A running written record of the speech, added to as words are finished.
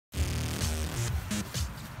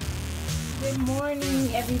Good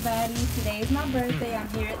morning, everybody. Today is my birthday. I'm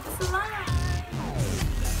here at the salon.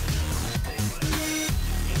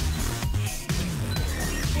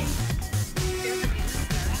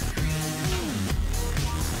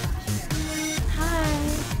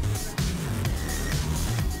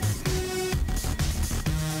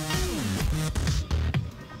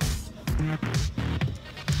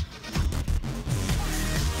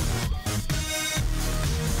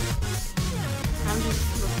 I'm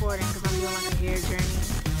just recording because I'm doing like a hair journey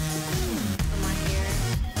for my hair.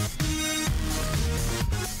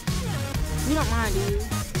 You don't mind, do you?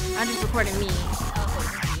 I'm just recording me.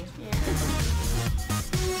 Yeah.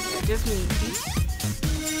 Yeah, just me.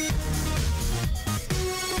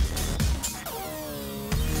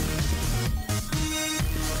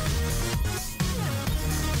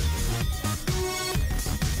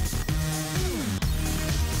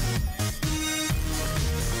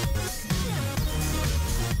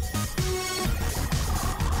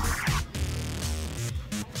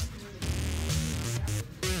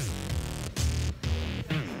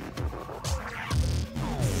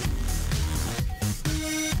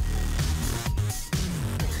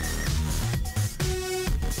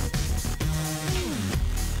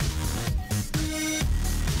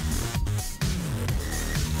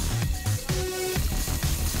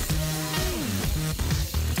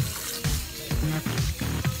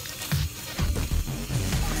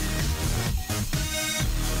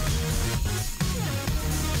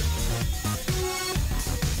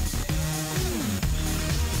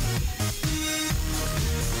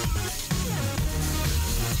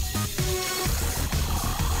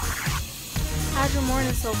 How's your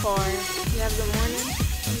morning so far? You have a good morning?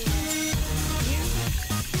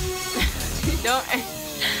 Don't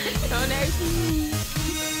ask me.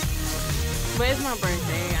 But it's my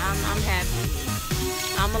birthday. I'm happy.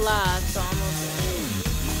 I'm alive, so I'm okay.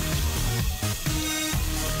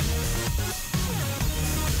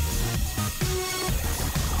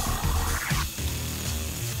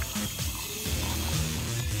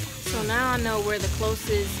 So now I know where the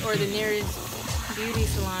closest or the nearest beauty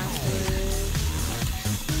salon is.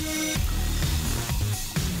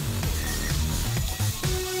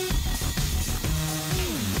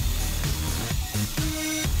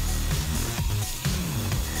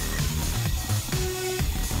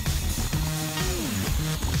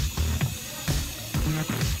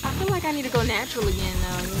 I feel like I need to go natural again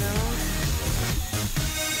though, you know?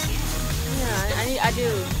 Yeah, I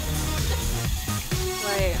do.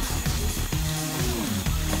 Like,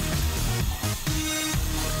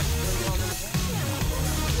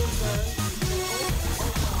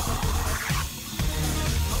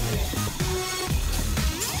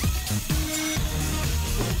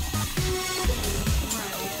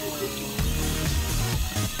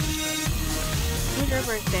 when's your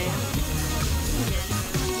birthday?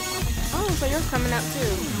 Oh, so yours coming up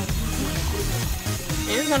too.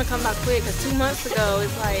 And it's gonna come by quick because 2 months ago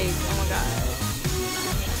it's like, oh my god.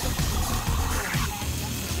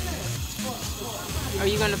 Are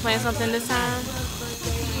you gonna plan something this time?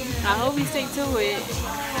 I hope you stick to it.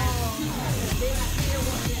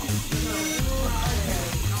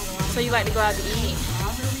 So you like to go out to eat?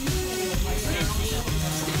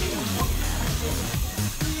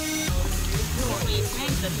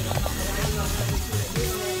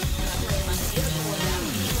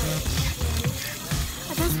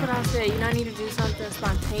 That's what I said. You know, I need to do something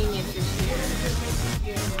spontaneous this year.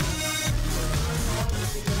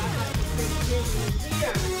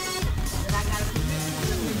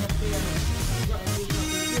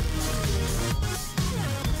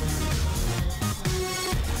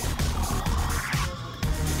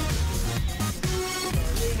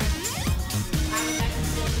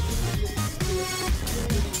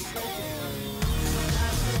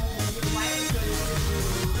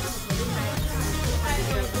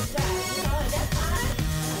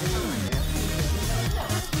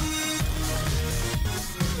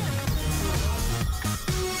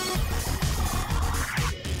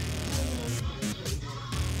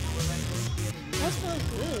 That smells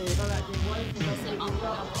good.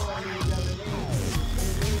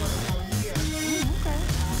 Okay.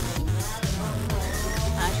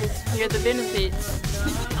 I just hear the benefits.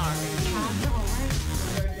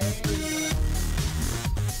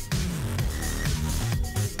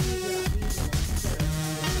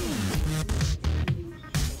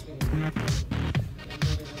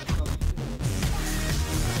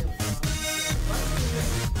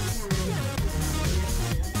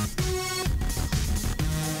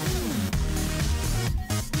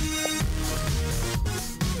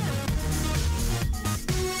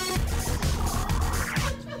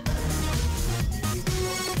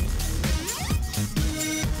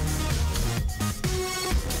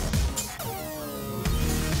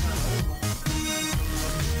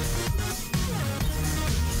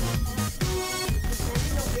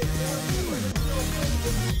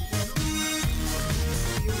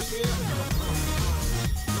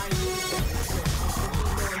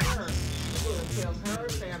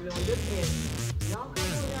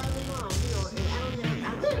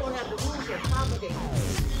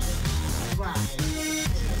 I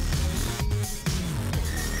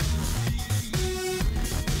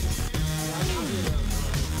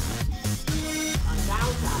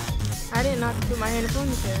didn't know to put my hair in a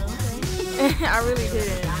ponytail. Okay. I really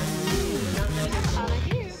didn't.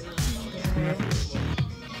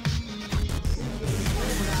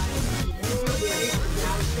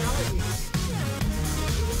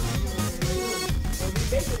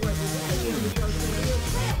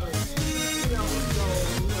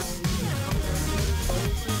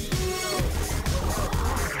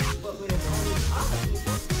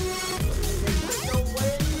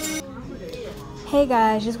 Hey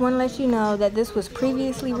guys, just want to let you know that this was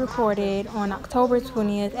previously recorded on October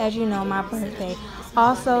 20th, as you know, my birthday.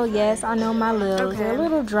 Also, yes, I know my lips are a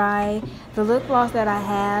little dry. The lip gloss that I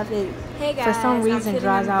have, it for some reason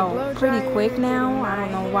dries out pretty quick now. I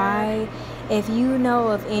don't know why. If you know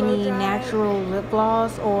of any natural lip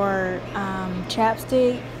gloss or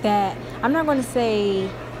chapstick that, I'm not going to say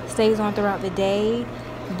stays on throughout the day,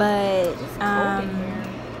 but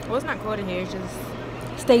well, it's not cold in here, it's just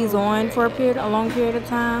stays on for a long period of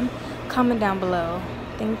time, comment down below.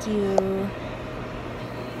 Thank you.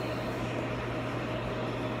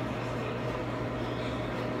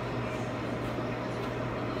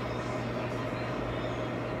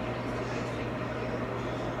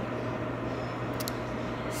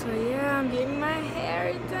 So yeah, I'm getting my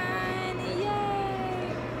hair done.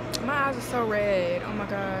 Yay! My eyes are so red. Oh my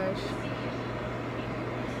gosh.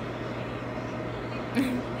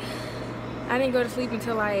 I didn't go to sleep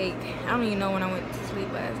until like, I don't even know when I went to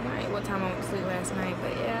sleep last night, what time I went to sleep last night,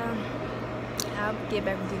 but yeah, I'll get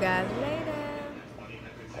back with you guys later.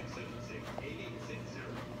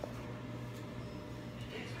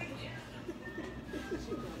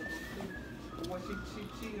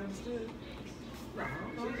 She understood? No,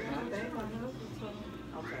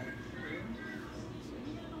 okay.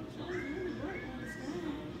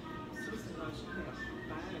 Sister knows she had to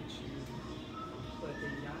find you, but the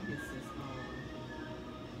youngest is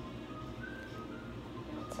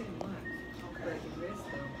 10 months. Okay. But the rest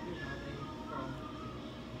of them, you know, they from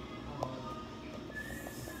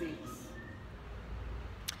 6.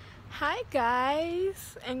 Hi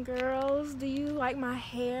guys and girls, do you like my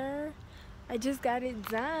hair? I just got it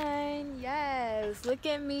done. Yes, look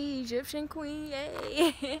at me, Egyptian queen.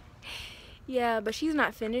 Yay. Yeah, but she's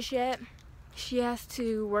not finished yet. She has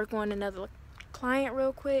to work on another client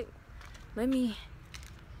real quick. Let me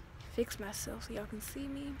fix myself so y'all can see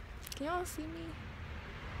me. Can y'all see me?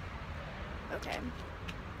 Okay.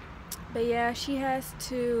 But yeah, she has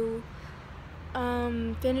to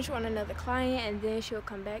finish on another client, and then she'll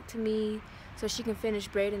come back to me so she can finish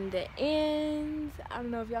braiding the ends. I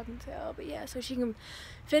don't know if y'all can tell, but yeah, so she can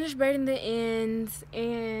finish braiding the ends,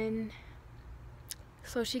 and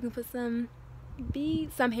so she can put some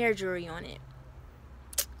beads, some hair jewelry on it.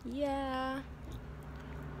 Yeah,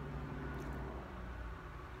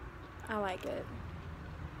 I like it.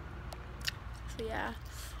 So yeah,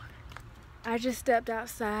 I just stepped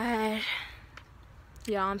outside.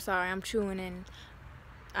 Y'all, I'm sorry, I'm chewing, and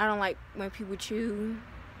I don't like when people chew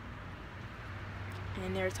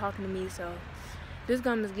and they're talking to me, so this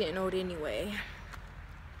gum is getting old anyway.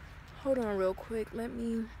 Hold on real quick, let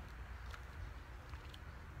me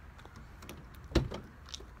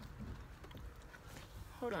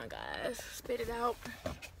hold on guys, spit it out,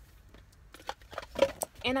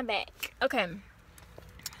 and I'm back. Okay,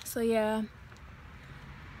 so yeah,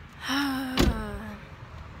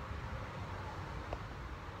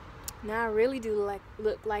 now I really do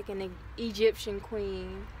look like an Egyptian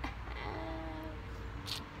queen.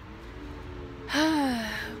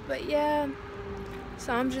 But yeah,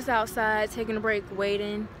 so I'm just outside taking a break,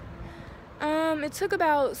 waiting. It took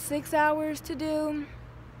about 6 hours to do.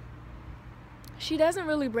 She doesn't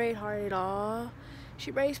really braid hard at all. She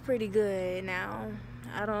braids pretty good now.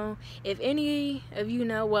 I don't, if any of you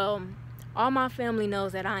know, well, all my family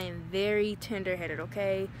knows that I am very tender-headed,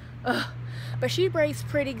 okay? But she braids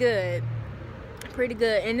pretty good,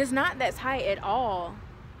 and it's not that tight at all.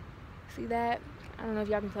 See that? I don't know if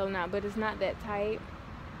y'all can tell or not, but it's not that tight.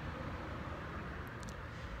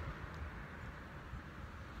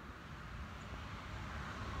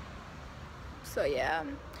 So yeah,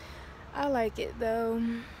 I like it though.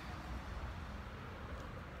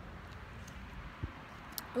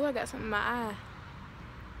 Oh, I got something in my eye.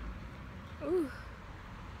 Ooh.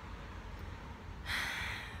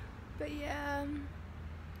 But yeah,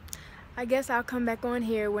 I guess I'll come back on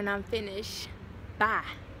here when I'm finished. Bye.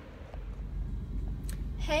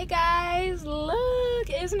 Hey guys, look,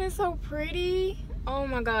 isn't it so pretty? Oh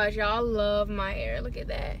my gosh, y'all, love my hair. Look at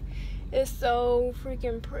that. It's so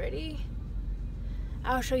freaking pretty.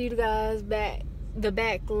 I'll show you guys the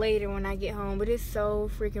back later when I get home, but it's so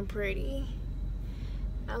freaking pretty.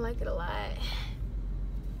 I like it a lot.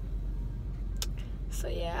 So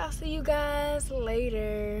yeah, I'll see you guys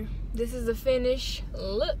later. This is the finished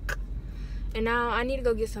look. And now I need to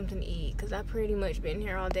go get something to eat because I've pretty much been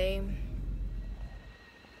here all day.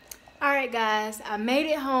 Alright guys, I made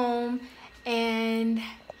it home and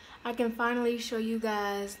I can finally show you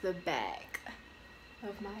guys the back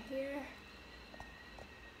of my hair.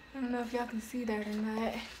 I don't know if y'all can see that or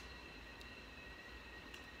not.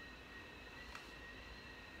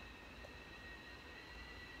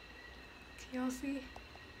 Can y'all see?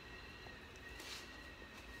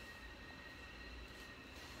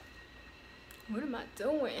 What am I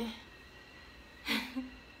doing?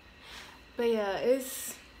 But yeah,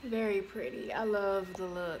 it's very pretty. I love the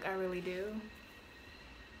look, I really do.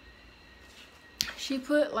 She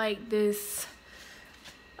put like this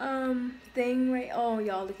thing right, oh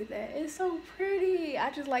y'all look at that, it's so pretty. I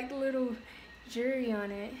just like the little jewelry on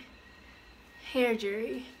it, hair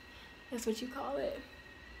jewelry, that's what you call it.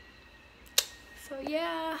 So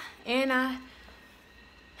yeah, and I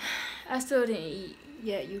still didn't eat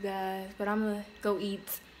yet, you guys, but I'm gonna go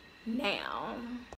eat now.